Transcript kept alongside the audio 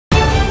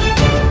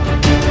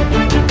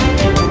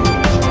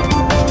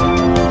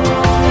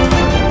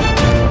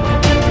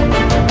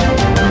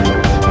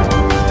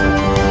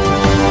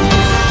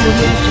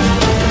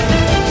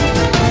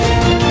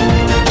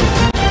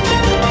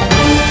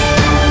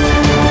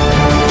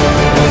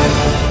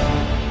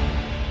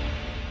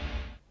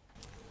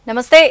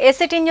నమస్తే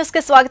ACT news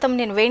కి స్వాగతం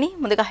నేను వేణి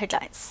ముందుగా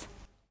హెడ్లైన్స్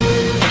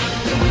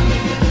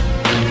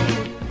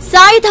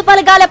సాయుధ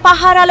బలగాల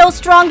పహారాలో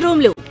స్ట్రాంగ్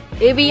రూమ్లు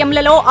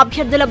ఈవీఎంలలో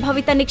అభ్యర్థుల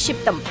భవిత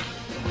నిక్షిప్తం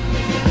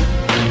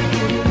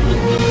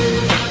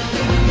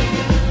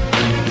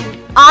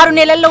 6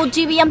 నెలల్లో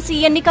జీవీఎంసీ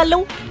ఎన్నికల్లో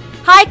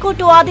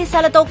హైకోర్టు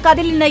ఆదేశాలతో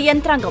కదిలిన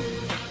యంత్రాంగం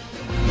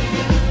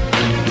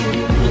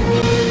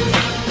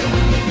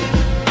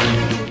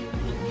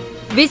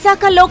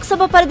విశాఖ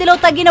లోక్సభ పరిధిలో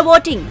తగ్గిన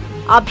ఓటింగ్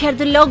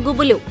అభ్యర్థుల్లో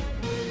గుబులు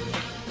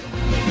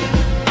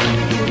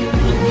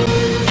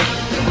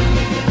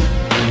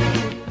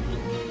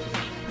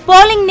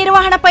పోలింగ్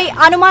నిర్వహణపై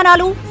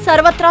అనుమానాలు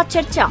సర్వత్రా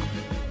చర్చ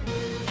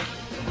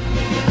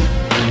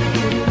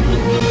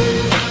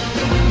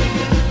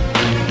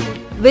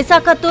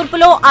విశాఖ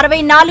తూర్పులో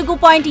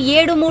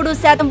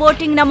 64.73%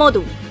 ఓటింగ్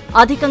నమోదు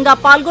అధికంగా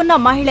పాల్గొన్న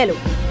మహిళలు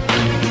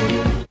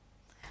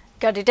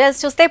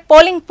డీటెయిల్స్ చూస్తే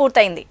పోలింగ్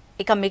పూర్తయింది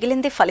ఇక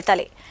మిగిలింది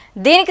ఫలితాలే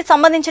దీనికి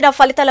సంబంధించిన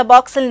ఫలితాల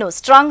బాక్సులను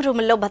స్ట్రాంగ్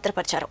రూముల్లో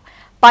భద్రపరిచారు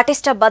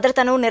పటిష్ట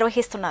భద్రతను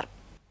నిర్వహిస్తున్నారు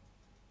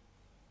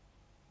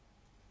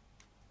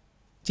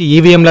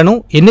ఈవీఎంలను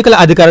ఎన్నికల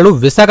అధికారులు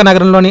విశాఖ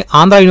నగరంలోని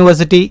ఆంధ్ర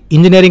యూనివర్సిటీ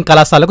ఇంజనీరింగ్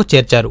కళాశాలకు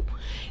చేర్చారు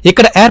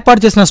ఇక్కడ ఏర్పాటు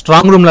చేసిన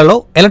స్ట్రాంగ్ రూమ్లలో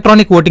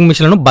ఎలక్ట్రానిక్ ఓటింగ్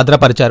మిషన్లను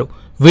భద్రపరిచారు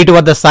వీటి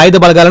వద్ద సాయుధ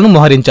బలగాలను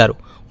మోహరించారు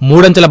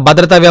 3 అంచెల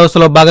భద్రతా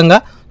వ్యవస్థలో భాగంగా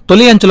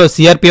తొలి అంచెలో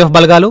సీఆర్పీఎఫ్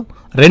బలగాలు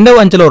రెండవ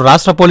అంచెలో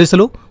రాష్ట్ర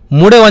పోలీసులు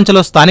మూడవ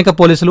అంచెలో స్థానిక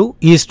పోలీసులు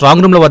ఈ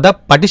స్ట్రాంగ్ రూమ్ల వద్ద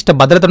పటిష్ట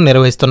భద్రతను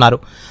నిర్వహిస్తున్నారు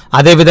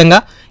అదేవిధంగా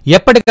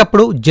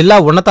ఎప్పటికప్పుడు జిల్లా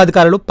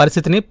ఉన్నతాధికారులు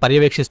పరిస్థితిని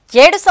పర్యవేక్షిస్తారు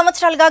 7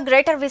 సంవత్సరాలుగా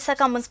గ్రేటర్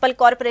విశాఖ మున్సిపల్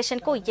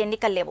కార్పొరేషన్ కు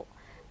ఎన్నికలు లేవు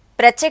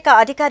ప్రత్యేక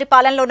అధికారి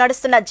పాలనలో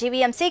నడుస్తున్న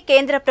జీవీఎంసీ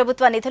కేంద్ర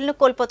ప్రభుత్వ నిధులను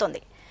కోల్పోతోంది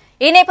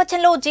ఈ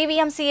నేపథ్యంలో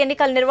జీవీఎంసీ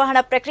ఎన్నికల నిర్వహణ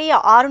ప్రక్రియ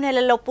 6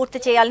 నెలల్లో పూర్తి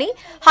చేయాలని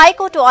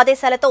హైకోర్టు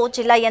ఆదేశాలతో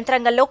జిల్లా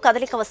యంత్రాంగంలో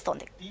కదలిక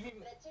వస్తోంది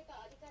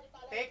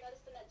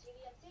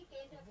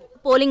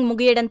పోలింగ్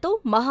ముగియడంతో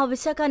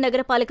మహావిశాఖ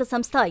నగరపాలక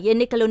సంస్థ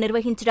ఎన్నికలు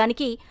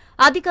నిర్వహించడానికి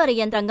అధికార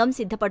యంత్రాంగం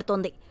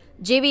సిద్ధపడుతోంది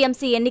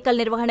జీవీఎంసీ ఎన్నికల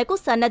నిర్వహణకు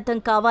సన్నద్దం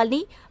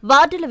కావాలని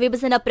వార్డుల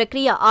విభజన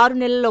ప్రక్రియ 6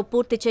 నెలల్లో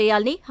పూర్తి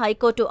చేయాలని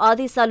హైకోర్టు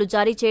ఆదేశాలు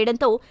జారీ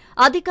చేయడంతో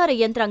అధికార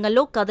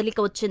యంత్రాంగంలో కదలిక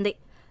వచ్చింది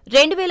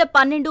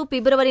 2012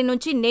 ఫిబ్రవరి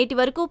నుంచి నేటి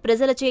వరకు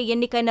ప్రజలచే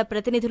ఎన్నికైన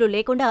ప్రతినిధులు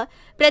లేకుండా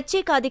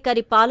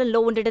ప్రత్యేకాధికారి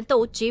పాలనలో ఉండటంతో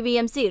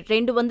జీవీఎంసీ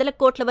 200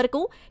 కోట్ల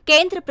వరకు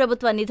కేంద్ర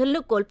ప్రభుత్వ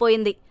నిధులను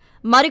కోల్పోయింది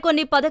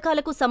మరికొన్ని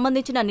పథకాలకు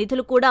సంబంధించిన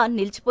నిధులు కూడా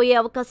నిలిచిపోయే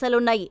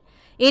అవకాశాలున్నాయి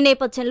ఈ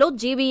నేపథ్యంలో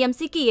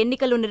జీవీఎంసీకి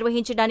ఎన్నికలు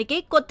నిర్వహించడానికే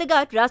కొత్తగా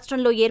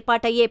రాష్ట్రంలో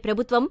ఏర్పాటయ్యే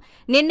ప్రభుత్వం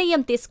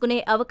నిర్ణయం తీసుకునే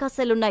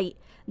అవకాశాలున్నాయి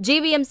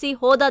జీవీఎంసీ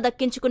హోదా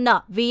దక్కించుకున్న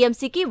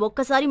వీఎంసీకి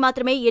ఒక్కసారి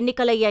మాత్రమే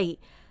ఎన్నికలయ్యాయి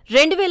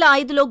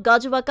 2005లో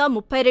గాజువాక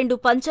 32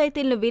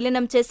 పంచాయతీలను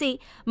విలీనం చేసి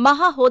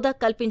మహా హోదా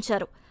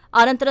కల్పించారు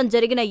అనంతరం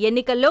జరిగిన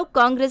ఎన్నికల్లో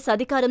కాంగ్రెస్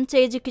అధికారం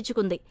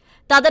చేజిక్కించుకుంది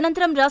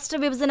తదనంతరం రాష్ట్ర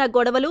విభజన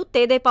గొడవలు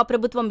తెదేపా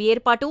ప్రభుత్వం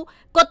ఏర్పాటు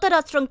కొత్త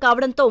రాష్ట్రం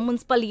కావడంతో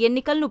మున్సిపల్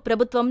ఎన్నికలను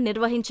ప్రభుత్వం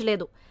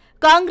నిర్వహించలేదు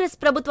కాంగ్రెస్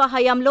ప్రభుత్వ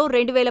హయాంలో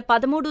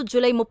 2013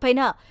 జూలై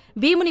 30న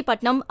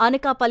భీమునిపట్నం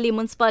అనకాపల్లి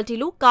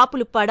మున్సిపాలిటీలు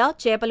కాపులుప్పాడ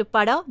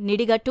చేపలుప్పాడ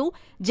నిడిగట్టు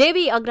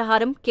జేవీ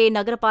అగ్రహారం కె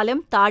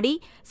నగరపాలెం తాడి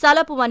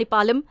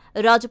సలపువానిపాలెం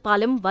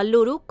రాజుపాలెం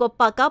వల్లూరు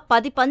కొప్పాక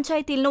 10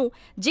 పంచాయతీలను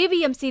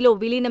జీవీఎంసీలో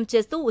విలీనం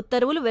చేస్తూ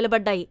ఉత్తర్వులు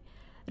వెలువడ్డాయి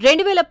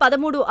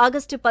 2013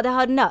 ఆగస్టు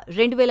 16న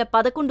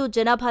 2011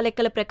 జనాభా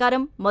లెక్కల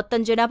ప్రకారం మొత్తం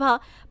జనాభా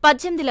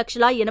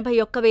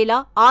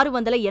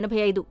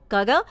 18,81,685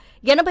 కాగా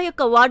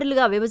 81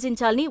 వార్డులుగా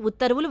విభజించాలని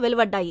ఉత్తర్వులు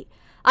వెలువడ్డాయి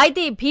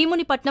అయితే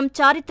భీమునిపట్నం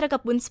చారిత్రక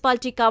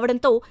మున్సిపాలిటీ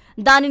కావడంతో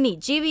దానిని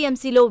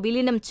జీవీఎంసీలో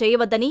విలీనం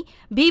చేయవద్దని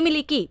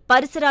భీమిలికి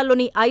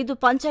పరిసరాల్లోని 5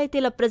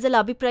 పంచాయతీల ప్రజల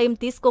అభిప్రాయం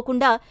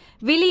తీసుకోకుండా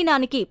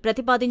విలీనానికి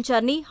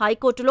ప్రతిపాదించారని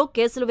హైకోర్టులో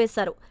కేసులు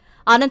వేశారు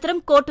అనంతరం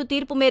కోర్టు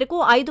తీర్పు మేరకు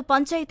 5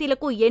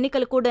 పంచాయతీలకు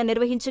ఎన్నికలు కూడా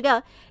నిర్వహించగా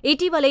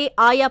ఇటీవలే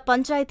ఆయా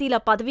పంచాయతీల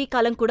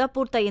పదవీకాలం కూడా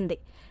పూర్తయింది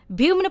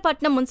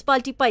భీమునిపట్నం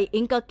మున్సిపాలిటీపై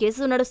ఇంకా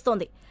కేసు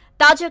నడుస్తోంది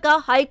తాజాగా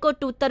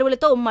హైకోర్టు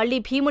ఉత్తర్వులతో మళ్లీ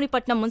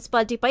భీమునిపట్నం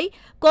మున్సిపాలిటీపై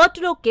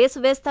కోర్టులో కేసు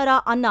వేస్తారా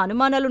అన్న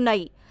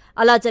అనుమానాలున్నాయి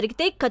అలా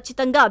జరిగితే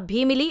ఖచ్చితంగా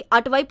భీమిలి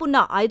అటువైపున్న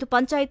 5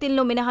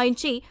 పంచాయతీలను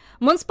మినహాయించి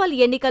మున్సిపల్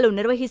ఎన్నికలు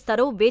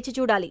నిర్వహిస్తారో వేచి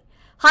చూడాలి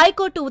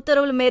హైకోర్టు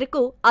ఉత్తర్వుల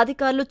మేరకు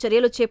అధికారులు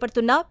చర్యలు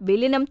చేపడుతున్నా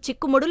విలీనం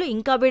చిక్కుముడులు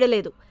ఇంకా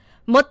వీడలేదు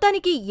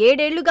మొత్తానికి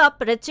 7 ఏళ్లుగా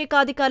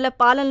ప్రత్యేకాధికారుల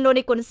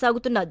పాలనలోనే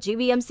కొనసాగుతున్న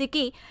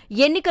జీవీఎంసీకి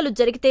ఎన్నికలు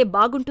జరిగితే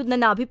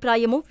బాగుంటుందన్న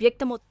అభిప్రాయమూ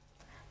వ్యక్తమవుతోంది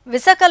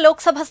విశాఖ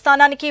లోక్సభ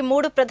స్థానానికి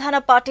 3 ప్రధాన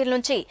పార్టీల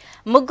నుంచి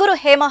 3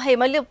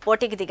 హేమాహేమలు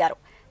పోటీకి దిగారు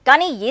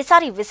కానీ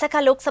ఈసారి విశాఖ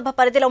లోక్సభ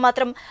పరిధిలో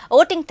మాత్రం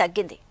ఓటింగ్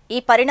తగ్గింది ఈ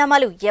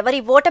పరిణామాలు ఎవరి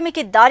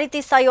ఓటమికి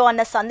దారితీస్తాయో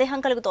అన్న సందేహం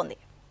కలుగుతోంది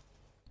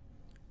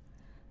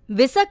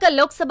విశాఖ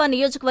లోక్సభ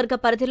నియోజకవర్గ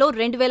పరిధిలో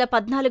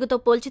 2014తో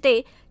పోల్చితే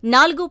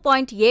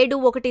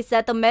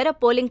 4.71% మేర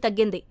పోలింగ్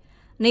తగ్గింది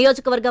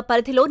నియోజకవర్గ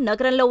పరిధిలో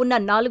నగరంలో ఉన్న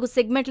 4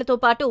 సెగ్మెంట్లతో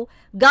పాటు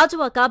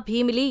గాజువాక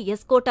భీమిలి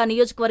ఎస్కోట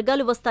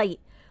నియోజకవర్గాలు వస్తాయి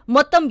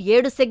మొత్తం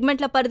 7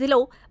 సెగ్మెంట్ల పరిధిలో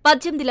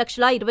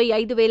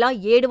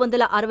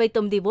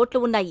 18,25,769 ఓట్లు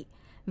ఉన్నాయి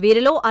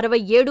వీరిలో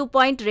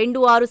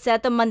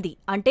 67.26% మంది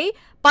అంటే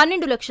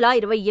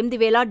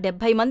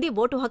 12,28,070 మంది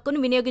ఓటు హక్కును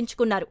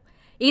వినియోగించుకున్నారు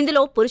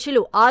ఇందులో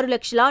పురుషులు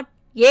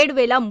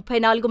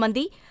 6,07,034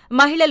 మంది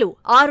మహిళలు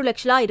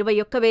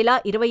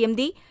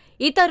 6,21,028,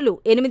 ఇతరులు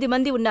 8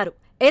 మంది ఉన్నారు.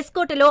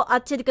 ఎస్కోటలో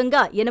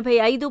అత్యధికంగా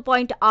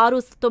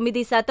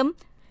 85.69%,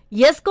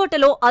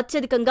 ఎస్కోటలో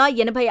అత్యధికంగా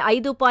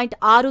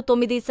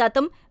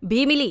 85.69%,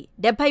 భీమిలి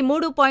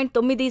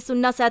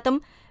 73.90%,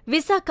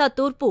 విశాఖ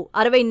తూర్పు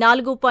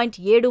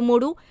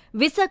 64.73,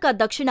 విశాఖ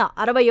దక్షిణ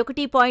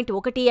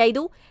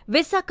 61.15,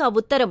 విశాఖ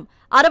ఉత్తరం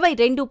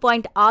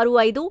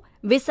 62.65,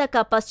 విశాఖ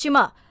పశ్చిమ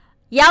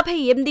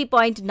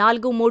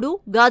 58.43,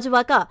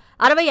 గాజువాక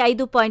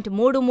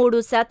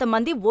 65.33%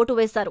 మంది ఓటు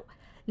వేశారు.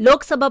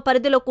 లోక్సభ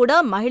పరిధిలో కూడా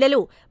మహిళలు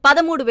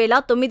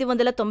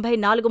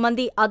 13,994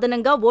 మంది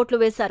అదనంగా ఓట్లు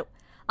వేశారు.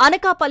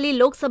 అనకాపల్లి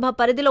లోక్సభ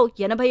పరిధిలో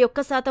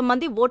 81%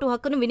 మంది ఓటు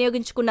హక్కును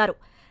వినియోగించుకున్నారు.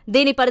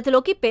 దీని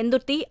పరిధిలోకి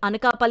పెందుర్తి,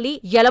 అనకాపల్లి,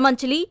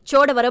 యలమంచిలి,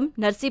 చోడవరం,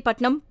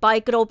 నర్సీపట్నం,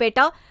 పాయకరావుపేట,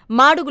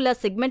 మాడుగుల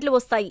సెగ్మెంట్లు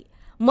వస్తాయి.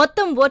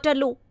 మొత్తం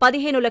ఓటర్లు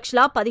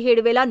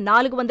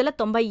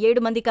 15,17,497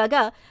 మంది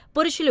కాగా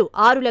పురుషులు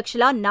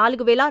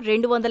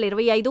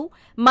 6,04,225,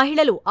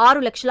 మహిళలు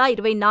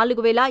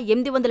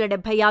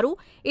 6,24,876,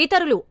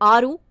 ఇతరులు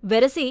 6,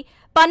 వెరసి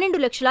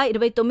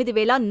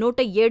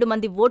 12,29,107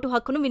 మంది ఓటు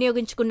హక్కును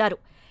వినియోగించుకున్నారు.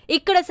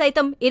 ఇక్కడ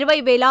సైతం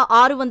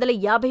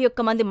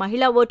 20,651 మంది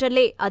మహిళా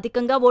ఓటర్లే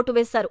అధికంగా ఓటు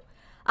వేశారు.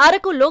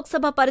 అరకు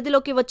లోక్సభ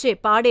పరిధిలోకి వచ్చే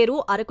పాడేరు,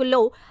 అరకుల్లో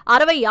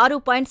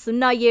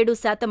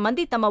 66.07%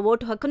 మంది తమ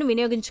ఓటు హక్కును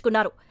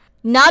వినియోగించుకున్నారు.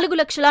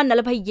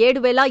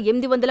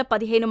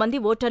 4,47,815 మంది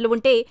ఓటర్లు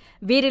ఉంటే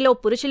వీరిలో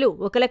పురుషులు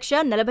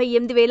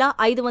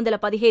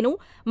 1,48,515,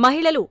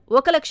 మహిళలు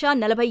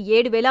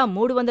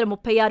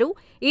 1,47,336,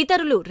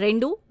 ఇతరులు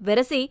 2,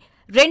 వెరసి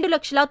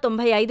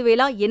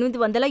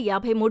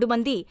 2,95,853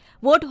 మంది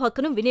ఓటు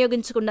హక్కును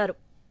వినియోగించుకున్నారు.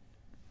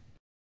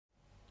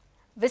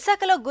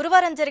 విశాఖలో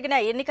గురువారం జరిగిన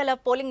ఎన్నికల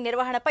పోలింగ్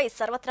నిర్వహణపై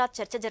సర్వత్రా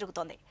చర్చ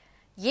జరుగుతోంది.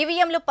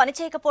 ఈవీఎంలు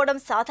పనిచేయకపోవడం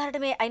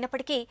సాధారణమే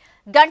అయినప్పటికీ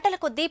గంటల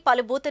కొద్దీ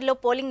పలు బూతుల్లో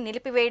పోలింగ్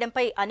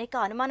నిలిపివేయడంపై అనేక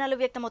అనుమానాలు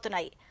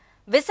వ్యక్తమవుతున్నాయి.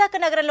 విశాఖ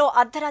నగరంలో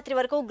అర్ధరాత్రి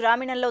వరకు,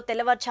 గ్రామీణంలో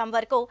తెల్లవారుజాము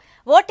వరకు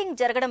ఓటింగ్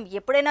జరగడం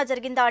ఎప్పుడైనా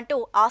జరిగిందా అంటూ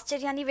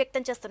ఆశ్చర్యాన్ని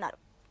వ్యక్తం చేస్తున్నారు.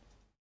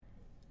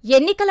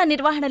 ఎన్నికల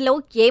నిర్వహణలో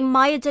ఏం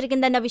మాయ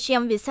జరిగిందన్న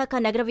విషయం విశాఖ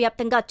నగర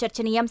వ్యాప్తంగా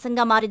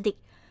చర్చనీయాంశంగా మారింది.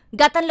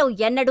 గతంలో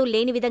ఎన్నడూ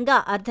లేని విధంగా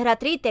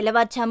అర్ధరాత్రి,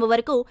 తెల్లవారుజాము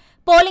వరకు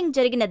పోలింగ్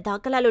జరిగిన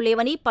దాఖలాలు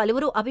లేవని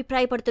పలువురు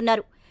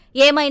అభిప్రాయపడుతున్నారు.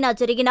 ఏమైనా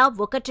జరిగినా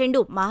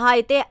 1-2, మహా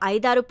అయితే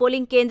 5-6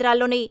 పోలింగ్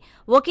కేంద్రాల్లోనే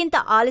ఒకంత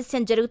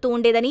ఆలస్యం జరుగుతూ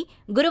ఉండేదని,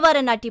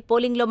 గురువారం నాటి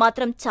పోలింగ్లో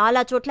మాత్రం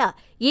చాలా చోట్ల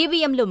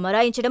ఈవీఎంలు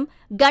మొరాయించడం,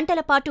 గంటల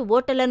పాటు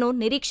ఓటర్లను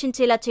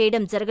నిరీక్షించేలా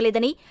చేయడం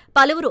జరగలేదని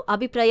పలువురు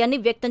అభిప్రాయాన్ని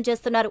వ్యక్తం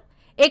చేస్తున్నారు.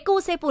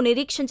 ఎక్కువసేపు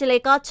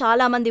నిరీక్షించలేక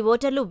చాలా మంది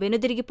ఓటర్లు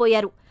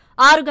వెనుదిరిగిపోయారు.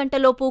 6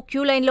 గంటలలోపు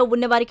క్యూలైన్లో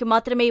ఉన్నవారికి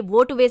మాత్రమే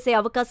ఓటు వేసే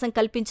అవకాశం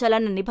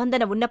కల్పించాలన్న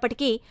నిబంధన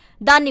ఉన్నప్పటికీ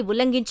దాన్ని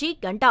ఉల్లంఘించి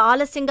గంట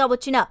ఆలస్యంగా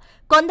వచ్చిన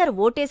కొందరు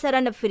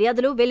ఓటేశారన్న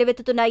ఫిర్యాదులు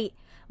వెల్లువెత్తుతున్నాయి.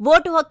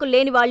 ఓటు హక్కు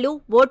లేని వాళ్లు,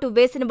 ఓటు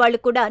వేసిన వాళ్లు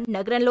కూడా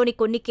నగరంలోని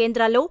కొన్ని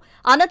కేంద్రాల్లో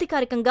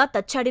అనధికారికంగా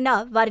తచ్చాడినా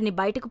వారిని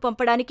బయటకు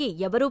పంపడానికి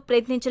ఎవరూ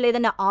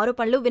ప్రయత్నించలేదన్న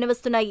ఆరోపణలు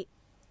వినవస్తున్నాయి.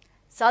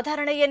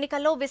 సాధారణ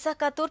ఎన్నికల్లో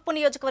విశాఖ తూర్పు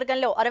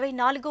నియోజకవర్గంలో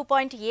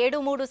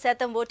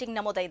 64.73% ఓటింగ్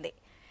నమోదైంది.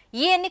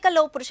 ఈ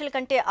ఎన్నికల్లో పురుషుల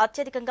కంటే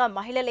అత్యధికంగా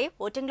మహిళలే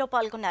ఓటింగ్లో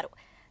పాల్గొన్నారు.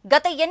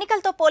 గత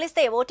ఎన్నికలతో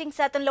పోలిస్తే ఓటింగ్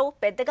శాతంలో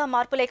పెద్దగా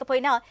మార్పు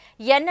లేకపోయినా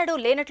ఎన్నడూ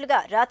లేనట్లుగా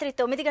రాత్రి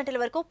 9 గంటల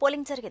వరకు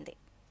పోలింగ్ జరిగింది.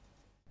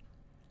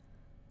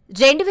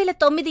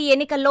 2009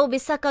 ఎన్నికల్లో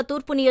విశాఖ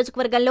తూర్పు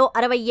నియోజకవర్గంలో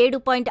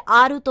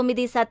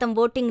 67.69%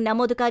 ఓటింగ్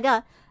నమోదు కాగా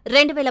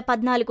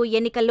 2014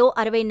 ఎన్నికల్లో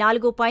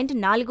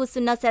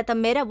 64.40%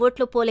 మేర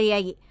ఓట్లు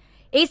పోలయ్యాయి.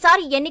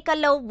 ఈసారి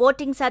ఎన్నికల్లో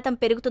ఓటింగ్ శాతం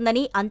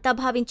పెరుగుతుందని అంతా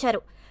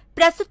భావించారు.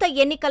 ప్రస్తుత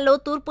ఎన్నికల్లో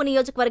తూర్పు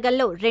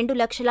నియోజకవర్గంలో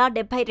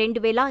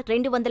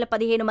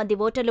 2,72,215 మంది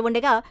ఓటర్లు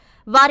ఉండగా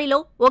వారిలో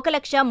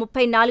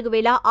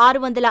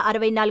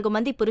 1,34,664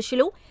 మంది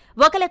పురుషులు,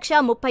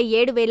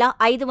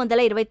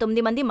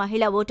 1,37,529 మంది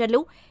మహిళా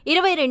ఓటర్లు,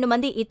 22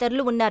 మంది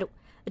ఇతరులు ఉన్నారు.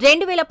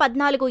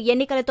 2014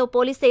 ఎన్నికలతో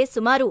పోలిస్తే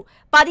సుమారు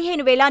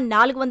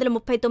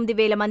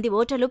 15,439 మంది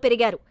ఓటర్లు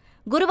పెరిగారు.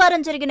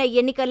 గురువారం జరిగిన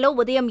ఎన్నికల్లో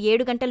ఉదయం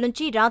 7 గంటల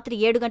నుంచి రాత్రి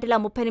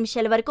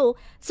 7:30 వరకు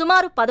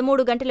సుమారు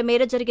 13 గంటల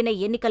మేర జరిగిన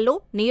ఎన్నికల్లో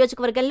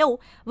నియోజకవర్గంలో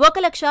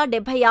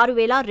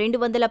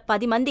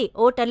 1,76,210 మంది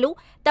ఓటర్లు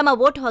తమ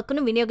ఓటు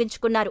హక్కును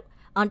వినియోగించుకున్నారు.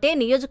 అంటే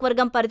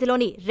నియోజకవర్గం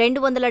పరిధిలోని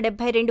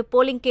 272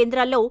 పోలింగ్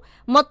కేంద్రాల్లో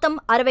మొత్తం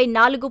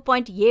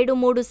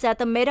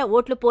 64.73% మేర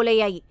ఓట్లు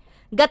పోలయ్యాయి.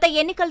 గత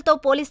ఎన్నికలతో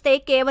పోలిస్తే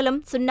కేవలం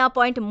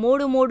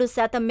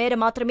 0.33% మేర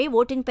మాత్రమే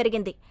ఓటింగ్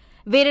పెరిగింది.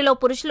 వీరిలో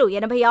పురుషులు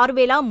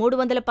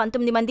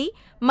 86,319 మంది,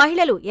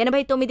 మహిళలు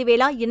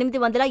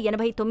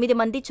 89,889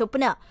 మంది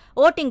చొప్పున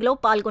ఓటింగ్లో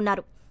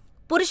పాల్గొన్నారు.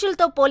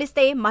 పురుషులతో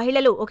పోలిస్తే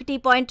మహిళలు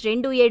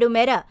 1.27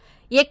 మేర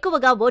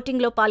ఎక్కువగా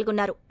ఓటింగ్లో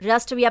పాల్గొన్నారు.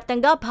 రాష్ట్ర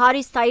వ్యాప్తంగా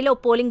భారీ స్థాయిలో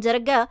పోలింగ్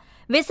జరగ్గా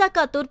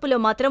విశాఖ తూర్పులో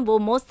మాత్రం ఓ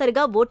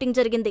మోస్తరుగా ఓటింగ్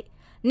జరిగింది.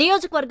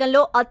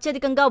 నియోజకవర్గంలో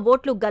అత్యధికంగా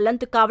ఓట్లు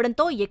గల్లంతు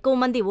కావడంతో ఎక్కువ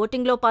మంది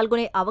ఓటింగ్లో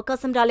పాల్గొనే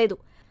అవకాశం రాలేదు.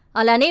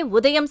 అలానే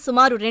ఉదయం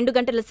సుమారు 2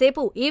 గంటల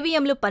సేపు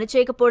ఈవీఎంలు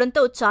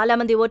పనిచేయకపోవడంతో చాలా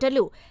మంది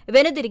ఓటర్లు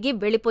వెనుదిరిగి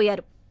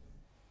వెళ్లిపోయారు.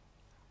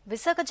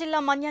 విశాఖ జిల్లా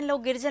మన్యంలో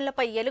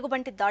గిరిజనులపై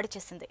ఎలుగుబంటి దాడి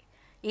చేసింది.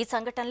 ఈ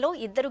సంఘటనలో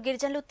 2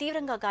 గిరిజనులు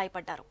తీవ్రంగా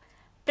గాయపడ్డారు.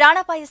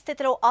 ప్రాణాపాయ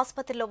స్థితిలో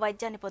ఆసుపత్రిలో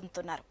వైద్యాన్ని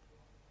పొందుతున్నారు.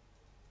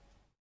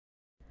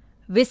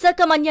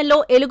 విశాఖ మన్యంలో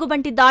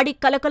ఎలుగుబంటి దాడి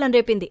కలకలం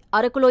రేపింది.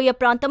 అరకులోయ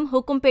ప్రాంతం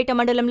హుకుంపేట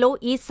మండలంలో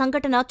ఈ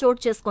సంఘటన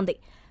చోటు చేసుకుంది.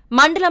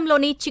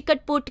 మండలంలోని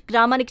చిక్కట్పూట్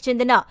గ్రామానికి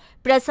చెందిన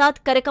ప్రసాద్,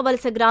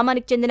 కరకవలస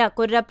గ్రామానికి చెందిన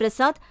కొర్ర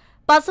ప్రసాద్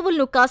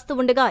పశువులను కాస్తూ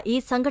ఉండగా ఈ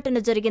సంఘటన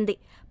జరిగింది.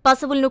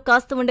 పశువులను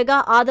కాస్తూ ఉండగా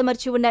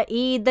ఆదమర్చి ఉన్న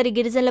ఈ ఇద్దరి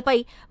గిరిజనులపై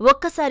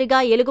ఒక్కసారిగా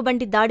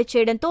ఎలుగుబంటి దాడి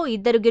చేయడంతో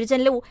ఇద్దరు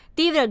గిరిజనులు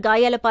తీవ్ర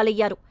గాయాల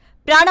పాలయ్యారు.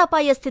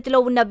 ప్రాణాపాయ స్థితిలో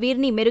ఉన్న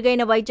వీరిని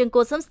మెరుగైన వైద్యం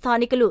కోసం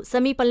స్థానికులు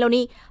సమీపంలోని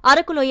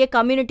అరకులోయ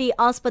కమ్యూనిటీ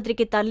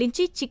ఆసుపత్రికి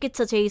తరలించి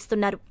చికిత్స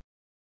చేయిస్తున్నారు.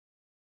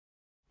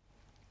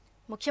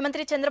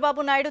 ముఖ్యమంత్రి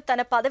చంద్రబాబు నాయుడు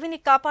తన పదవిని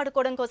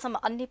కాపాడుకోవడం కోసం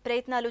అన్ని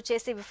ప్రయత్నాలు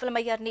చేసి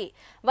విఫలమయ్యారని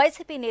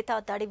వైసీపీ నేత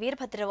దాడి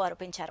వీరభద్రరావు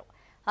ఆరోపించారు.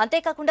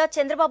 అంతేకాకుండా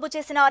చంద్రబాబు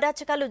చేసిన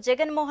అరాచకాలు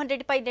జగన్మోహన్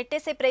రెడ్డిపై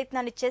నెట్టేసే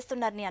ప్రయత్నాన్ని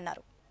చేస్తున్నారని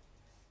అన్నారు.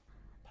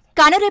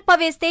 కనురెప్ప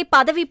వేస్తే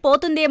పదవి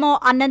పోతుందేమో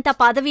అన్నంత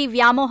పదవి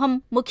వ్యామోహం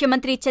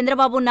ముఖ్యమంత్రి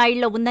చంద్రబాబు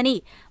నాయుడులో ఉందని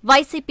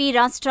వైసీపీ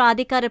రాష్ట్ర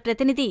అధికార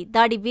ప్రతినిధి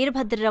దాడి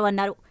వీరభద్రరావు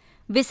అన్నారు.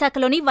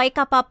 విశాఖలోని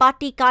వైకాపా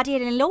పార్టీ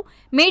కార్యాలయంలో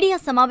మీడియా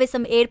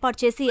సమావేశం ఏర్పాటు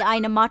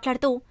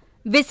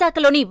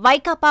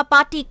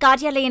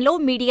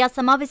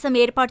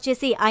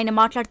చేసి ఆయన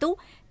మాట్లాడుతూ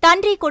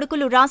తండ్రి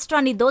కొడుకులు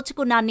రాష్ట్రాన్ని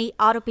దోచుకున్నారని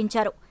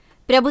ఆరోపించారు.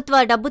 ప్రభుత్వ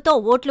డబ్బుతో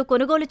ఓట్లు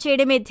కొనుగోలు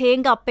చేయడమే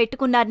ధ్యేయంగా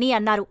పెట్టుకున్నారని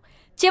అన్నారు.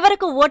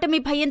 చివరకు ఓటమి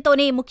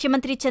భయంతోనే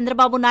ముఖ్యమంత్రి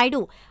చంద్రబాబు నాయుడు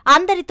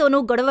అందరితోనూ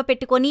గొడవ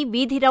పెట్టుకుని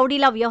వీధి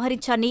రౌడీలా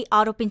వ్యవహరించారని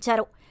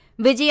ఆరోపించారు.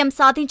 విజయం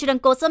సాధించడం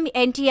కోసం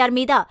ఎన్టీఆర్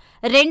మీద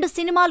 2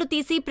 సినిమాలు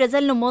తీసి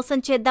ప్రజలను మోసం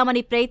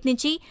చేద్దామని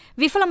ప్రయత్నించి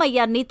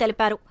విఫలమయ్యారని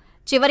తెలిపారు.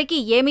 చివరికి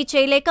ఏమీ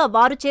చేయలేక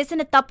వారు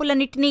చేసిన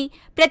తప్పులన్నింటినీ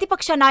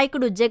ప్రతిపక్ష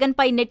నాయకుడు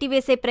జగన్పై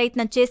నెట్టివేసే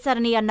ప్రయత్నం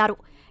చేశారని అన్నారు.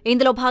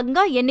 ఇందులో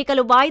భాగంగా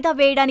ఎన్నికలు వాయిదా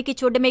వేయడానికి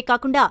చూడడమే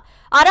కాకుండా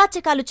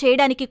అరాచకాలు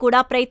చేయడానికి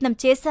కూడా ప్రయత్నం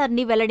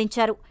చేశారని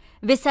వెల్లడించారు.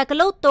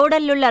 విశాఖలో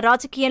తోడల్లుళ్ల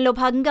రాజకీయంలో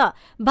భాగంగా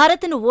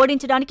భరత్ను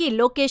ఓడించడానికి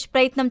లోకేష్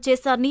ప్రయత్నం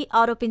చేశారని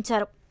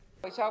ఆరోపించారు.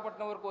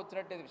 విశాఖపట్నం వరకు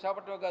వచ్చినట్టు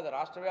విశాఖపట్నం కాదు,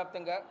 రాష్ట్ర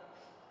వ్యాప్తంగా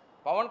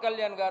పవన్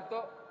కళ్యాణ్ గారితో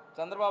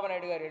చంద్రబాబు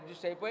నాయుడు గారు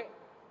అడ్జస్ట్ అయిపోయి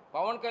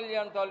పవన్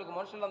కళ్యాణ్ తాలూకు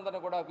మనుషులందరినీ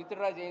కూడా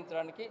విత్డ్రా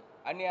చేయించడానికి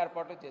అన్ని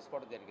ఏర్పాట్లు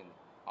చేసుకోవడం జరిగింది.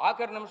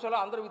 ఆఖరి నిమిషంలో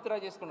అందరూ విత్డ్రా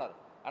చేసుకున్నారు.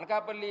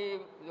 అనకాపల్లి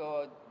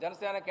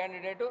జనసేన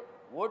క్యాండిడేటు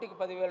ఓటుకి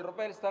 10,000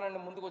 రూపాయలు ఇస్తానని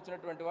ముందుకు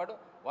వచ్చినటువంటి వాడు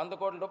 100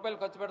 కోట్ల రూపాయలు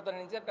ఖర్చు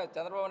పెడతానని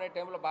చంద్రబాబు నాయుడు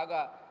టైంలో బాగా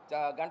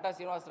గంటా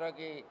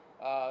శ్రీనివాసరావుకి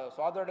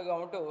సోదరుడుగా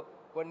ఉంటూ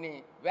కొన్ని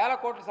వేల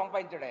కోట్లు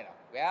సంపాదించాడు. ఆయన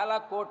వేల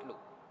కోట్లు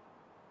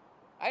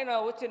ఆయన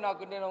వచ్చి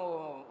నేను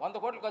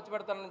 100 కోట్లు ఖర్చు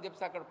పెడతానని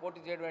చెప్పి అక్కడ పోటీ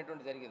చేయడం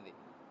అనేటువంటి జరిగింది.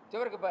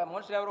 చివరికి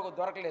మనుషులు ఎవరో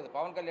దొరకలేదు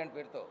పవన్ కళ్యాణ్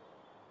పేరుతో.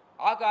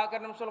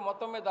 ఆఖరి నిమిషాలు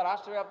మొత్తం మీద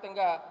రాష్ట్ర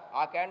వ్యాప్తంగా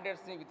ఆ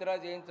క్యాండిడేట్స్ని విత్డ్రా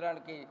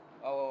చేయించడానికి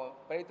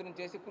ప్రయత్నం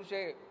చేసి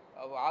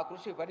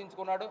కృషి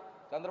భరించుకున్నాడు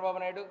చంద్రబాబు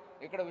నాయుడు.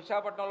 ఇక్కడ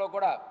విశాఖపట్నంలో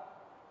కూడా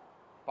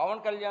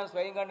పవన్ కళ్యాణ్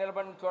స్వయంగా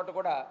నిలబడిన చోట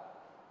కూడా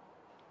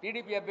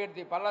టీడీపీ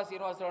అభ్యర్థి పల్లా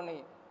శ్రీనివాసరావుని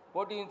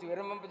పోటీ నుంచి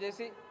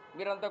విరమింపజేసి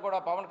మీరంతా కూడా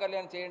పవన్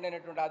కళ్యాణ్ చేయండి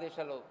అనేటువంటి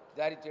ఆదేశాలు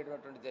జారీ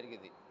చేయడం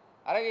జరిగింది.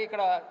 అలాగే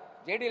ఇక్కడ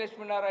జేడీ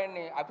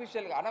లక్ష్మీనారాయణని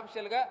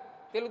అనఫిషియల్గా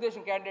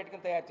తెలుగుదేశం క్యాండిడేట్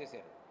కింద తయారు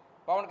చేశారు.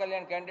 పవన్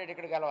కళ్యాణ్ క్యాండిడేట్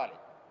ఇక్కడ గెలవాలి.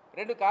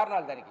 2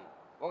 కారణాలు దానికి.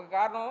 ఒక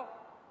కారణం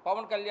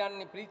పవన్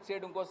కళ్యాణ్ని ప్లీజ్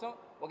చేయడం కోసం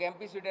ఒక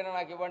ఎంపీ సీట్ అయినా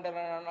నాకు ఇవ్వండి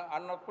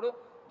అన్నప్పుడు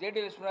జేడీ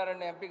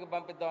లక్ష్మీనారాయణ ఎంపీకి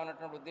పంపిద్దాం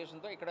అన్నటువంటి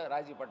ఉద్దేశంతో ఇక్కడ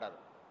రాజీ పడ్డారు.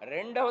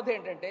 రెండవది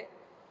ఏంటంటే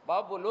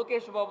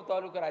లోకేష్ బాబు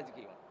తాలూకు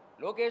రాజకీయం.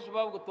 లోకేష్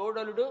బాబుకు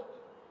తోడలుడు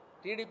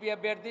టీడీపీ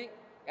అభ్యర్థి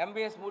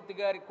ఎంబీఎస్ మూర్తి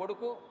గారి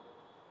కొడుకు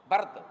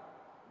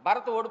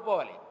భరత్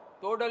ఓడిపోవాలి.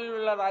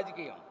 తోడలుల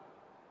రాజకీయం.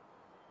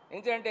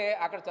 ఎందుకంటే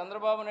అక్కడ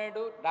చంద్రబాబు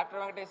నాయుడు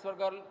డాక్టర్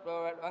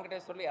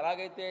వెంకటేశ్వర్లు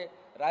ఎలాగైతే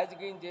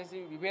రాజకీయం చేసి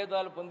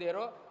విభేదాలు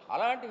పొందారో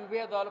అలాంటి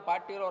విభేదాలు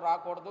పార్టీలో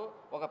రాకూడదు,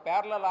 ఒక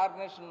ప్యారలల్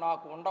ఆర్గనైజేషన్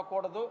నాకు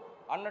ఉండకూడదు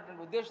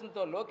అన్నటువంటి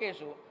ఉద్దేశంతో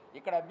లోకేష్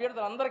ఇక్కడ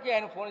అభ్యర్థులందరికీ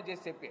ఆయన ఫోన్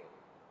చేసి చెప్పి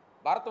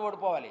భరత్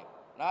ఓడిపోవాలి,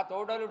 నా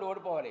తోడలుడు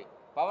ఓడిపోవాలి,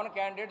 పవన్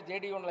క్యాండిడేట్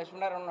జేడీ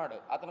లక్ష్మీనారాయణ ఉన్నాడు,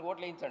 అతనికి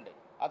ఓట్లు వేయించండి,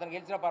 అతను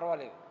గెలిచినా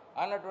పర్వాలేదు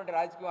అన్నటువంటి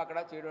రాజకీయం అక్కడ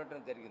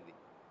చేయడం జరిగింది.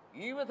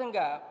 ఈ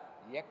విధంగా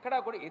ఎక్కడా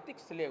కూడా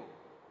ఎథిక్స్ లేవు,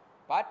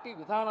 పార్టీ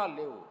విధానాలు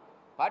లేవు,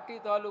 పార్టీ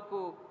తాలూకు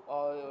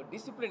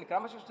డిసిప్లిన్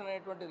క్రమశిక్షణ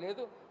అనేటువంటిది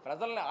లేదు.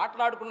 ప్రజల్ని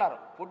ఆటలాడుకున్నారు,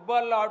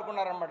 ఫుట్బాల్లో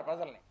ఆడుకున్నారన్నమాట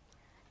ప్రజల్ని.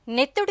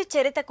 నెత్తుడి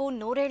చరితకు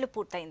 100 ఏళ్లు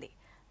పూర్తయింది.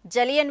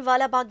 జలియన్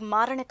వాలాబాగ్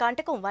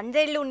మారణకాండకు 100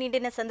 ఏళ్లు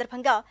నిండిన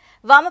సందర్భంగా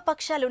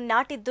వామపక్షాలు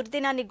నాటి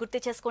దుర్దినాన్ని గుర్తు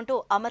చేసుకుంటూ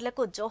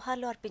అమరులకు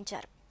జోహార్లు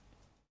అర్పించారు.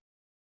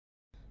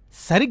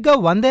 సరిగ్గా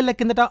 100 ఏళ్ల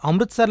కిందట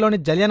అమృత్సర్లోని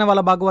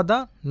జలియన్వాలాబాగ్ వద్ద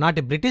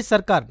నాటి బ్రిటిష్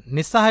సర్కార్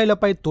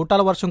నిస్సహాయులపై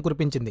తూటాల వర్షం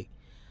కురిపించింది.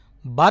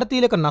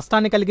 భారతీయులకు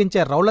నష్టాన్ని కలిగించే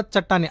రౌలత్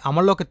చట్టాన్ని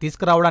అమల్లోకి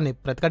తీసుకురావడాన్ని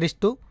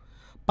ప్రతిఘటిస్తూ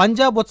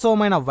పంజాబ్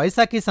ఉత్సవమైన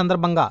వైశాఖి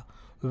సందర్భంగా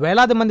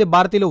వేలాది మంది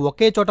భారతీయులు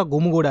ఒకే చోట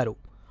గుమిగూడారు.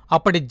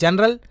 అప్పటి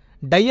జనరల్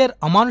డయ్యర్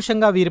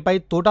అమానుషంగా వీరిపై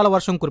తూటాల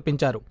వర్షం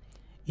కురిపించారు.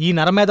 ఈ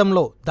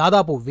నరమేధంలో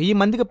దాదాపు 1000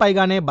 మందికి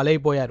పైగానే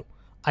బలైపోయారు.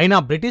 అయినా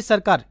బ్రిటిష్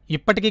సర్కార్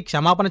ఇప్పటికీ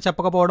క్షమాపణ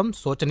చెప్పకపోవడం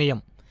శోచనీయం.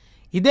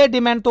 ఇదే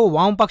డిమాండ్తో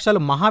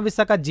వామపక్షాలు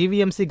మహావిశాఖ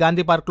జీవీఎంసీ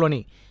గాంధీ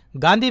పార్క్లోని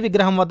గాంధీ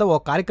విగ్రహం వద్ద ఓ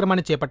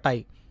కార్యక్రమాన్ని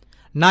చేపట్టాయి.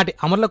 నాటి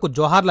అమరులకు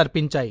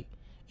జోహార్లర్పించాయి.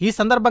 ఈ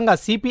సందర్భంగా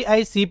సిపిఐ,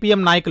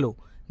 సిపిఎం నాయకులు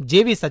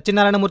జేవి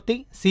సత్యనారాయణమూర్తి,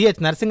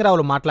 సిహెచ్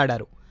నరసింహరావులు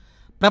మాట్లాడారు.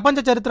 ప్రపంచ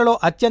చరిత్రలో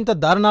అత్యంత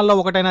దారుణాల్లో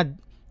ఒకటైన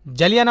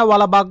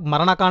జలియానావాలాబాగ్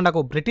మరణకాండకు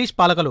బ్రిటిష్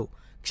పాలకులు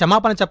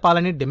క్షమాపణ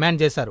చెప్పాలని డిమాండ్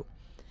చేశారు.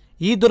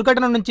 ఈ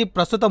దుర్ఘటన నుంచి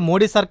ప్రస్తుత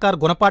మోడీ సర్కార్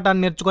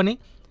గుణపాఠాన్ని నేర్చుకొని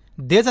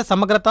దేశ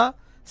సమగ్రత,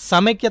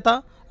 సమైక్యత,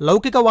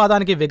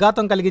 లౌకికవాదానికి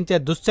విఘాతం కలిగించే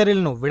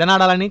దుశ్చర్యలను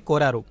విడనాడాలని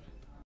కోరారు.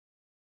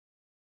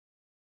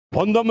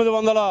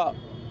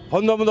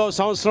 1919వ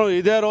సంవత్సరం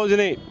ఇదే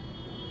రోజుని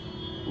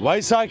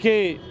వైశాఖి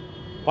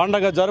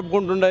పండగ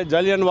జరుపుకుంటుండే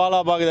జలియన్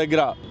వాలాబాగ్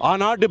దగ్గర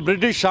ఆనాటి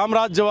బ్రిటిష్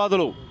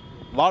సామ్రాజ్యవాదులు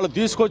వాళ్ళు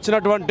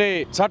తీసుకొచ్చినటువంటి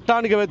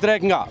చట్టానికి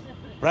వ్యతిరేకంగా,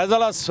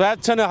 ప్రజల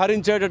స్వేచ్ఛను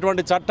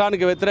హరించేటటువంటి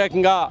చట్టానికి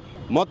వ్యతిరేకంగా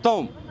మొత్తం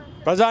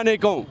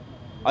ప్రజానీకం,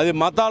 అది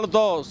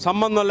మతాలతో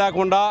సంబంధం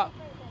లేకుండా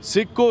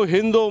సిక్కు,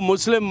 హిందూ,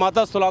 ముస్లిం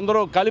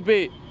మతస్థులందరూ కలిపి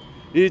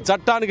ఈ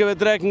చట్టానికి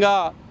వ్యతిరేకంగా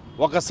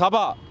ఒక సభ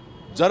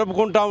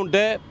జరుపుకుంటూ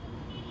ఉంటే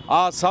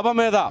ఆ సభ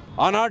మీద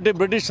ఆనాటి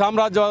బ్రిటిష్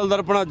సామ్రాజ్యవాదుల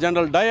తరపున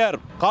జనరల్ డయర్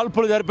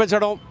కాల్పులు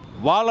జరిపించడం,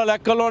 వాళ్ళ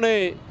లెక్కలోనే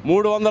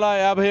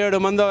 357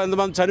 మంది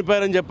ఎంతమంది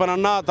చనిపోయారని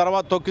చెప్పానన్నా.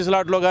 తర్వాత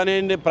తొక్కిసలాట్లో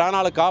కానివ్వండి,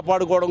 ప్రాణాలు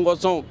కాపాడుకోవడం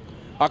కోసం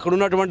అక్కడ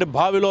ఉన్నటువంటి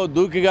బావిలో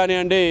దూకి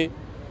కానివ్వండి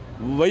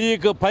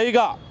 1000కి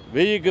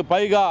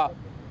పైగా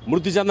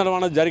మృతి చెందడం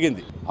అనేది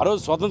జరిగింది. ఆ రోజు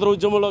స్వతంత్ర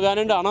ఉద్యమంలో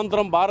కానివ్వండి,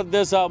 అనంతరం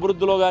భారతదేశ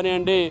అభివృద్ధిలో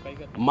కానివ్వండి,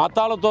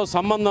 మతాలతో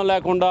సంబంధం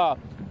లేకుండా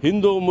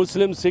హిందూ,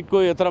 ముస్లిం, సిక్కు,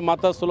 ఇతర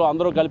మతస్థులు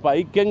అందరూ కలిపి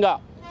ఐక్యంగా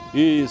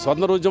ఈ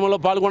స్వతంత్ర ఉద్యమంలో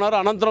పాల్గొన్నారు.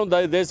 అనంతరం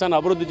దేశాన్ని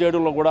అభివృద్ధి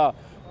చేయడంలో కూడా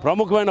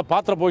ప్రముఖమైన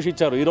పాత్ర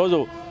పోషించారు. ఈరోజు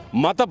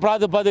మత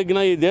ప్రాతిపదికన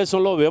ఈ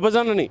దేశంలో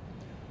విభజనని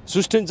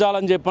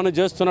సృష్టించాలని చెప్పని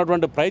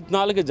చేస్తున్నటువంటి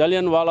ప్రయత్నాలకి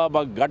జలియన్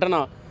వాలాబాగ్ ఘటన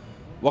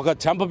ఒక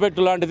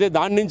చెంపపెట్టు లాంటిది.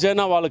 దాని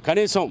నుంచైనా వాళ్ళు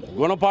కనీసం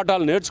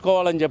గుణపాఠాలు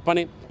నేర్చుకోవాలని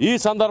చెప్పని ఈ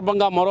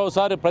సందర్భంగా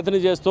మరోసారి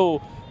ప్రతినిధి చేస్తూ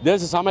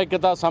దేశ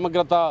సమైక్యత,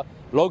 సమగ్రత,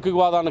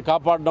 లౌకికవాదాన్ని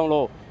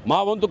కాపాడడంలో మా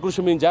వంతు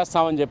కృషి మేము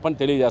చేస్తామని చెప్పని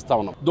తెలియజేస్తా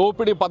ఉన్నాం.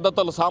 దోపిడీ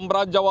పద్ధతులు,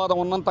 సామ్రాజ్యవాదం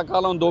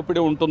ఉన్నంతకాలం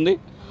దోపిడీ ఉంటుంది.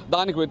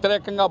 దానికి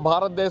వ్యతిరేకంగా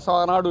భారతదేశం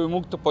ఆనాడు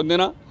విముక్తి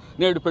పొందిన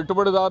నేడు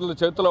పెట్టుబడిదారుల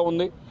చేతిలో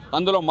ఉంది.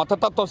 అందులో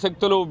మతతత్వ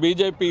శక్తులు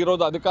బీజేపీ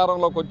ఈరోజు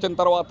అధికారంలోకి వచ్చిన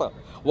తర్వాత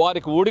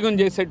వారికి ఊడిగం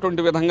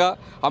చేసేటువంటి విధంగా,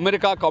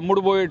 అమెరికాకు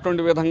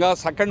అమ్ముడుపోయేటువంటి విధంగా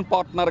సెకండ్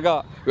పార్ట్నర్గా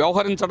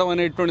వ్యవహరించడం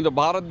అనేటువంటిది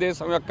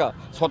భారతదేశం యొక్క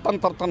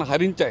స్వతంత్రతను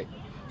హరించాయి.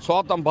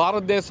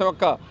 భారతదేశం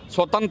యొక్క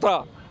స్వతంత్ర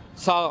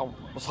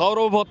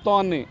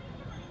సార్వభౌమత్వాన్ని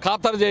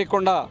ఖాతరు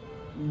చేయకుండా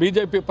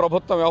బీజేపీ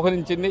ప్రభుత్వం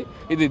వ్యవహరించింది.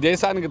 ఇది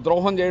దేశానికి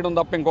ద్రోహం చేయడం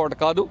తప్ప ఇంకొకటి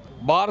కాదు.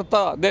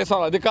 భారతదేశం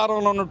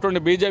అధికారంలో ఉన్నటువంటి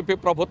బీజేపీ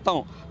ప్రభుత్వం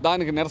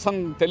దానికి నిరసన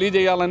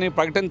తెలియజేయాలని,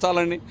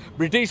 ప్రకటించాలని,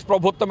 బ్రిటిష్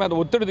ప్రభుత్వం మీద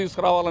ఒత్తిడి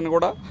తీసుకురావాలని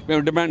కూడా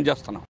మేము డిమాండ్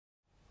చేస్తున్నాం.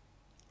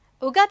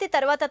 ఉగాది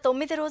తర్వాత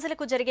 9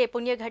 రోజులకు జరిగే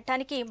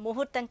పుణ్యఘట్టానికి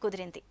ముహూర్తం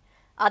కుదిరింది.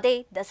 అదే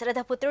దశరథ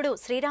పుత్రుడు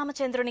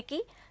శ్రీరామచంద్రునికి,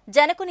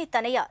 జనకుని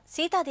తనయ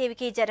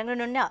సీతాదేవికి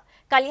జరగనున్న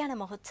కళ్యాణ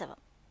మహోత్సవం.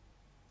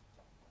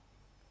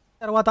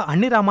 తర్వాత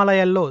అన్ని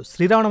రామాలయాల్లో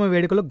శ్రీరామనవమి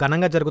వేడుకలు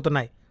ఘనంగా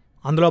జరుగుతున్నాయి.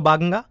 అందులో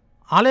భాగంగా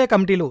ఆలయ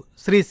కమిటీలు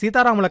శ్రీ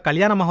సీతారాముల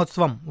కళ్యాణ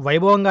మహోత్సవం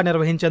వైభవంగా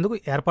నిర్వహించేందుకు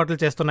ఏర్పాట్లు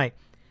చేస్తున్నాయి.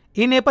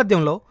 ఈ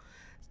నేపథ్యంలో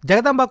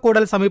జగదాంబ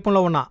కూడలి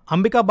సమీపంలో ఉన్న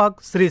అంబికాబాగ్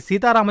శ్రీ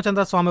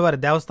సీతారామచంద్ర స్వామివారి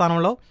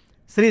దేవస్థానంలో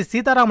శ్రీ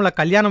సీతారాముల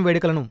కళ్యాణం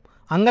వేడుకలను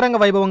అంగరంగ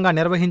వైభవంగా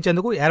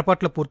నిర్వహించేందుకు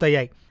ఏర్పాట్లు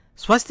పూర్తయ్యాయి.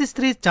 స్వస్తి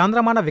శ్రీ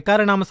చాంద్రమాన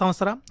వికారనామ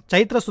సంవత్సర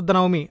చైత్ర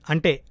శుద్ధనవమి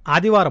అంటే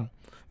ఆదివారం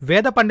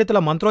వేద పండితుల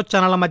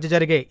మంత్రోచ్చారణల మధ్య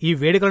జరిగే ఈ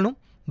వేడుకలను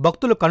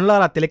భక్తులు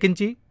కనులారా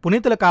తిలకించి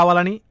పునీతులు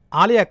కావాలని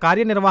ఆలయ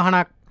కార్యనిర్వహణ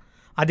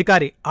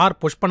అధికారి are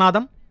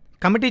Pushpanatham,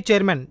 committee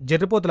chairman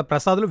Jarripothula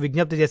ప్రసాదులు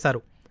విజ్ఞప్తి చేశారు.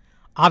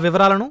 ఆ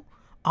వివరాలను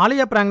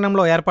ఆలయ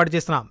ప్రాంగణంలో ఏర్పాటు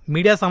చేసిన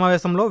మీడియా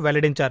సమావేశంలో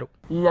వెల్లడించారు.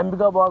 ఈ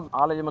అంబికాబాగ్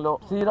ఆలయంలో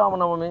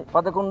శ్రీరామనవమి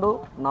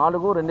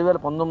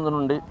 11/4/2019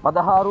 నుండి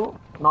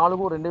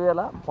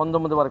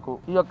 16/4/2019 వరకు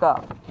ఈ యొక్క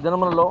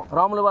దినములలో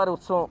రాముల వారి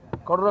ఉత్సవం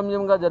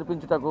కడురమ్యంగా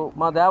జరిపించుటకు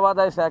మా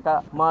దేవాదాయ శాఖ,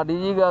 మా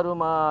డీజీ గారు,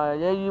 మా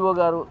ఏఈఓ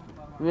గారు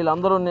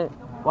వీళ్ళందరూ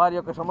వారి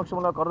యొక్క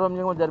సమక్షంలో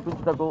కడురమ్యంగా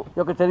జరిపించుటకు ఈ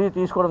యొక్క చర్య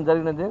తీసుకోవడం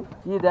జరిగినది.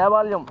 ఈ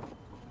దేవాలయం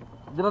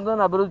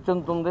దినదిన అభివృద్ధి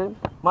చెందుతుంది.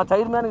 మా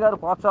చైర్మన్ గారు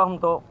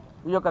ప్రోత్సాహంతో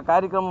ఈ యొక్క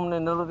కార్యక్రమం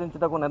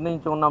నిర్వహించుటకు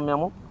నిర్ణయించి ఉన్నాం.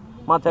 మేము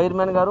మా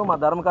చైర్మన్ గారు, మా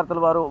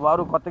ధర్మకర్తలు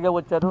వారు కొత్తగా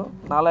వచ్చారు.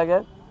 అలాగే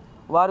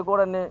వారు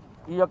కూడా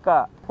ఈ యొక్క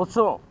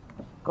ఉత్సవం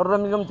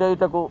కడురమ్యం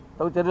చేయుటకు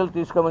చర్యలు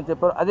తీసుకోమని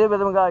చెప్పారు.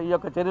 అదేవిధంగా ఈ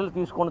యొక్క చర్యలు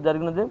తీసుకోవడం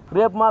జరిగినది.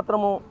 రేపు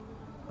మాత్రము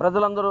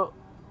ప్రజలందరూ,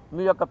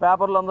 మీ యొక్క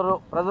పేపర్లందరూ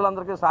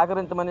ప్రజలందరికీ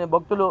సహకరించమని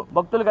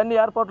భక్తులకు అన్ని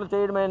ఏర్పాట్లు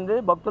చేయడమైంది.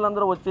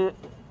 భక్తులందరూ వచ్చి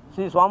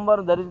శ్రీ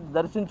స్వామివారిని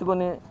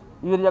దర్శించుకొని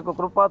వీరి యొక్క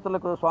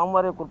కృపాతులకు,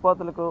 స్వామివారి యొక్క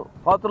కృపాతులకు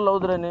పాత్రలు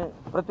అవుదురని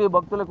ప్రతి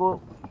భక్తులకు,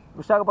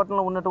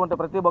 విశాఖపట్నంలో ఉన్నటువంటి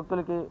ప్రతి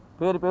భక్తులకి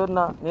పేరు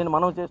పేరున నేను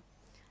మనవి చేస్తాను.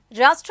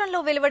 రాష్ట్రంలో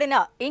వెలువడిన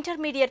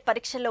ఇంటర్మీడియట్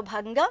పరీక్షల్లో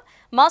భాగంగా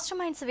మాస్టర్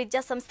మైండ్స్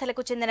విద్యా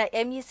సంస్థలకు చెందిన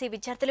ఎంఈసీ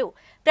విద్యార్థులు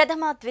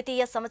ప్రథమ,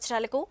 ద్వితీయ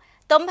సంవత్సరాలకు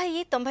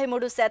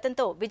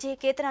 90-93%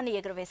 విజయకేతనాన్ని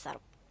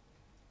ఎగురవేశారు.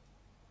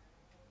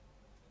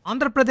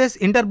 ఆంధ్రప్రదేశ్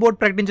ఇంటర్ బోర్డు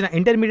ప్రకటించిన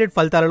ఇంటర్మీడియట్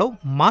ఫలితాలలో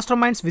మాస్టర్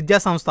మైండ్స్ విద్యా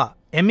సంస్థ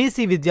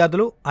ఎంఈసీ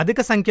విద్యార్థులు అధిక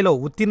సంఖ్యలో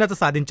ఉత్తీర్ణత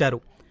సాధించారు.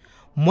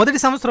 మొదటి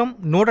సంవత్సరం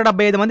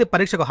 175 మంది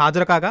పరీక్షకు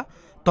హాజరు కాగా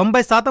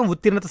 90%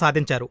 ఉత్తీర్ణత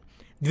సాధించారు.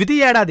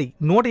 ద్వితీయ ఏడాది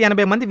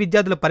 180 మంది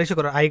విద్యార్థులు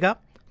పరీక్షకు రాయగా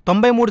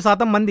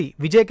 93% మంది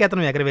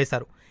విజయకేతనం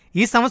ఎగరవేశారు.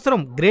 ఈ సంవత్సరం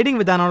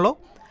గ్రేడింగ్ విధానంలో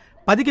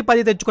 10కి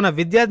 10 తెచ్చుకున్న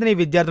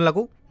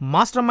విద్యార్థులకు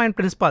master mind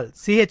principal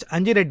CH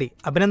Anji Reddy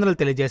అభినందనలు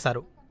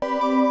తెలియజేశారు.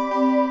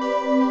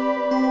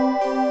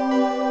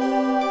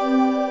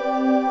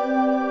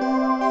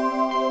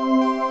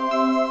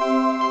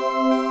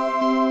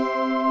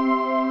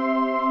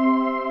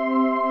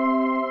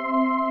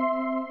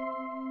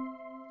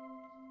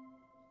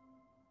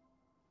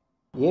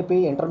 ఏపీ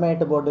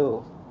ఇంటర్మీడియట్ బోర్డు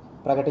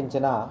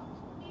ప్రకటించిన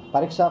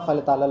పరీక్షా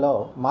ఫలితాలలో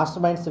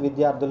మాస్టర్ మైండ్స్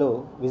విద్యార్థులు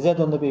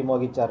విజయదుందుబి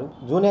మోగించారు.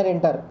 జూనియర్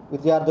ఇంటర్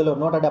విద్యార్థులు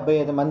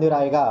 175 మంది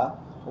రాయగా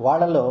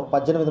వాళ్లలో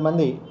 18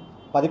 మంది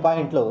 10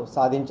 పాయింట్లు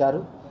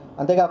సాధించారు.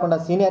 అంతేకాకుండా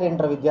సీనియర్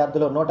ఇంటర్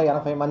విద్యార్థులు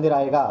 180 మంది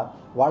రాయగా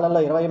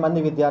వాళ్లలో 20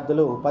 మంది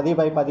విద్యార్థులు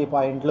 10/10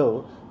 పాయింట్లు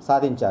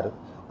సాధించారు.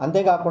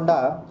 అంతేకాకుండా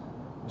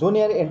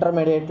జూనియర్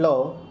ఇంటర్మీడియట్లో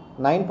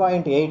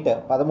 9.8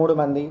 13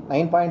 మంది,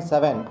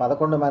 9.7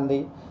 11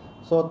 మంది,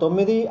 సో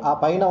 9 ఆ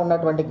పైన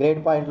ఉన్నటువంటి గ్రేడ్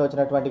పాయింట్లు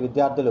వచ్చినటువంటి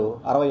విద్యార్థులు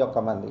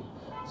 61 మంది.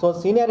 సో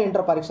సీనియర్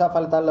ఇంటర్ పరీక్షా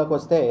ఫలితాల్లోకి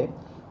వస్తే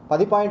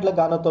 10 పాయింట్లకు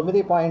గాను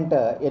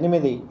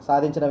 9.8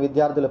 సాధించిన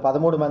విద్యార్థులు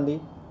 13 మంది,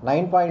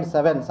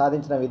 9.7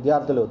 సాధించిన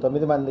విద్యార్థులు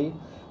 9 మంది,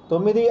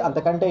 9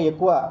 అంతకంటే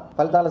ఎక్కువ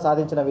ఫలితాలు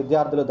సాధించిన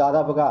విద్యార్థులు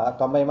దాదాపుగా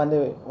 90 మంది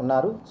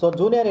ఉన్నారు. సో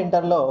జూనియర్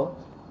ఇంటర్లో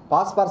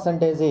పాస్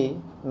పర్సంటేజీ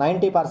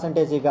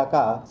 90% కాక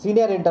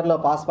సీనియర్ ఇంటర్లో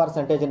పాస్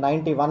పర్సంటేజ్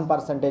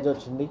 91%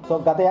 వచ్చింది. సో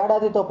గత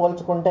ఏడాదితో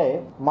పోల్చుకుంటే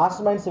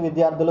మాస్టర్ మైండ్స్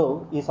విద్యార్థులు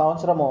ఈ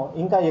సంవత్సరము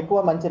ఇంకా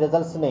ఎక్కువ మంచి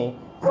రిజల్ట్స్ని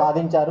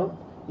సాధించారు.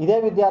 ఇదే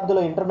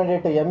విద్యార్థులు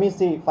ఇంటర్మీడియట్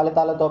ఎంఈసీ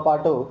ఫలితాలతో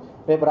పాటు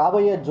రేపు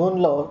రాబోయే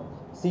జూన్లో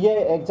సిఏ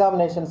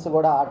ఎగ్జామినేషన్స్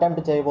కూడా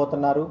అటెంప్ట్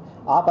చేయబోతున్నారు.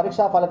 ఆ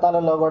పరీక్షా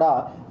ఫలితాలలో కూడా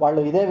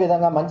వాళ్ళు ఇదే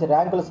విధంగా మంచి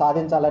ర్యాంకులు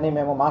సాధించాలని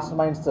మేము మాస్టర్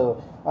మైండ్స్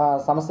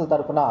సంస్థల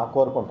తరఫున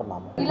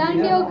కోరుకుంటున్నాము.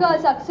 ఇలాంటి ఒక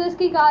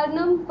సక్సెస్కి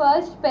కారణం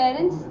ఫస్ట్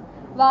పేరెంట్స్,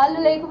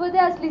 వాళ్ళు లేకపోతే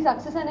అసలు ఈ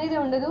సక్సెస్ అనేది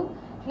ఉండదు.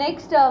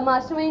 Next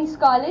master minds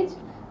college,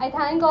 I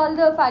thank all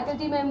the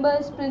faculty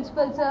members,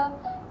 principal sir,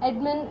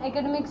 admin,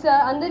 academic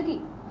sir అందరికీ,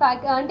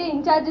 అంటే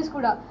ఇన్ఛార్జెస్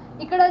కూడా.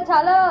 ఇక్కడ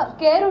చాలా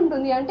కేర్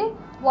ఉంటుంది, అంటే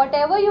వాట్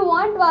ఎవర్ యూ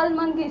వాంట్ వాళ్ళు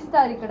మనకి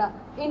ఇస్తారు. ఇక్కడ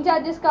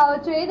ఇన్ఛార్జెస్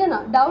కావచ్చు, ఏదైనా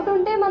డౌట్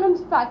ఉంటే మనం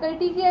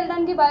ఫ్యాకల్టీకి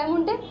వెళ్ళడానికి భయం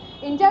ఉంటే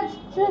ఇన్ఛార్జ్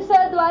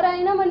సార్ ద్వారా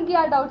అయినా మనకి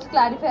ఆ డౌట్స్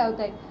క్లారిఫై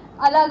అవుతాయి.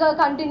 అలాగా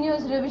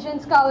కంటిన్యూస్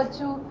రివిజన్స్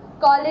కావచ్చు,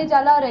 కాలేజ్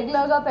అలా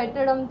రెగ్యులర్గా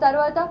పెట్టడం,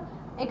 తర్వాత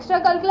ఎక్స్ట్రా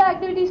కరిక్యులర్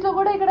యాక్టివిటీస్లో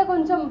కూడా ఇక్కడ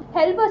కొంచెం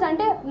హెల్పర్స్,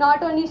 అంటే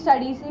నాట్ ఓన్లీ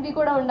స్టడీస్ ఇవి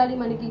కూడా ఉండాలి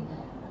మనకి.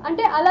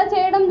 అంటే అలా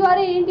చేయడం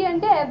ద్వారా ఏంటి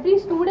అంటే every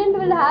student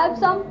will have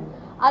some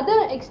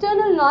other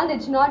external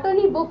knowledge, not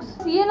only books.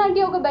 CA లాంటి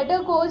ఒక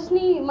బెటర్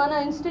కోర్స్ని మన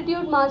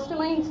ఇన్స్టిట్యూట్ మాస్టర్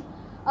మైండ్స్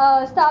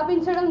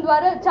స్థాపించడం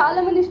ద్వారా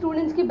చాలామంది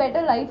స్టూడెంట్స్కి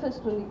బెటర్ లైఫ్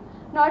వస్తుంది.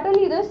 నాట్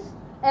ఓన్లీ దిస్,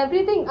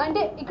 ఎవ్రీథింగ్,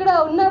 అంటే ఇక్కడ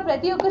ఉన్న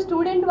ప్రతి ఒక్క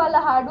స్టూడెంట్ వాళ్ళ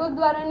హార్డ్ వర్క్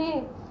ద్వారానే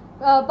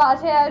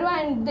పాస్ అయ్యారు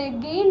and they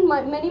gain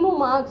many more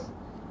marks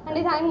and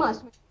I thank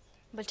master.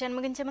 Bulletin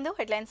ముగించే ముందు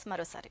హెడ్లైన్స్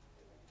మరోసారి.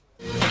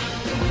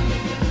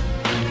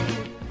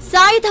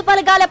 సాయుధ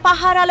బలగాల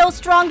పహారాలో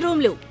స్ట్రాంగ్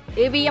రూమ్లు,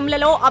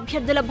 ఈవీఎంలలో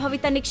అభ్యర్థుల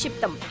భవిత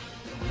నిక్షిప్తం.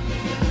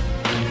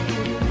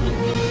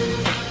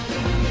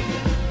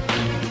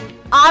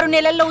 6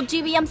 నెలల్లో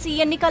జీవీఎంసీ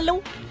ఎన్నికల్లో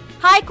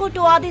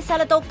హైకోర్టు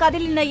ఆదేశాలతో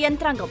కదిలిన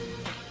యంత్రాంగం.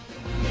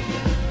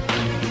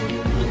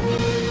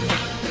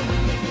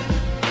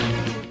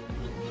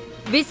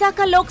 విశాఖ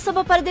లోక్సభ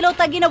పరిధిలో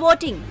తగ్గిన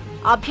ఓటింగ్,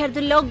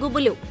 అభ్యర్థుల్లో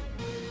గుబులు.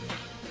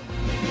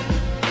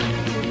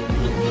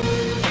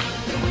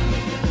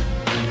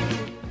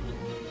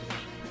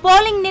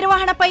 పోలింగ్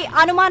నిర్వహణపై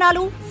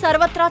అనుమానాలు,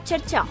 సర్వత్రా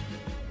చర్చ.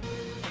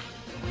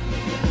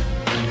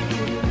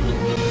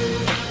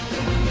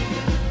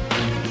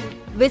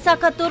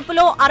 విశాఖ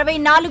తూర్పులో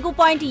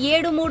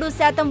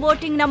 64.73%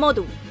 ఓటింగ్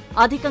నమోదు,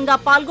 అధికంగా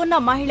పాల్గొన్న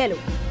మహిళలు.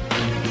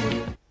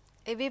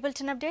 ఇవి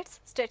బులెటిన్ అప్డేట్స్,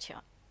 స్టే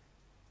ట్యూన్డ్.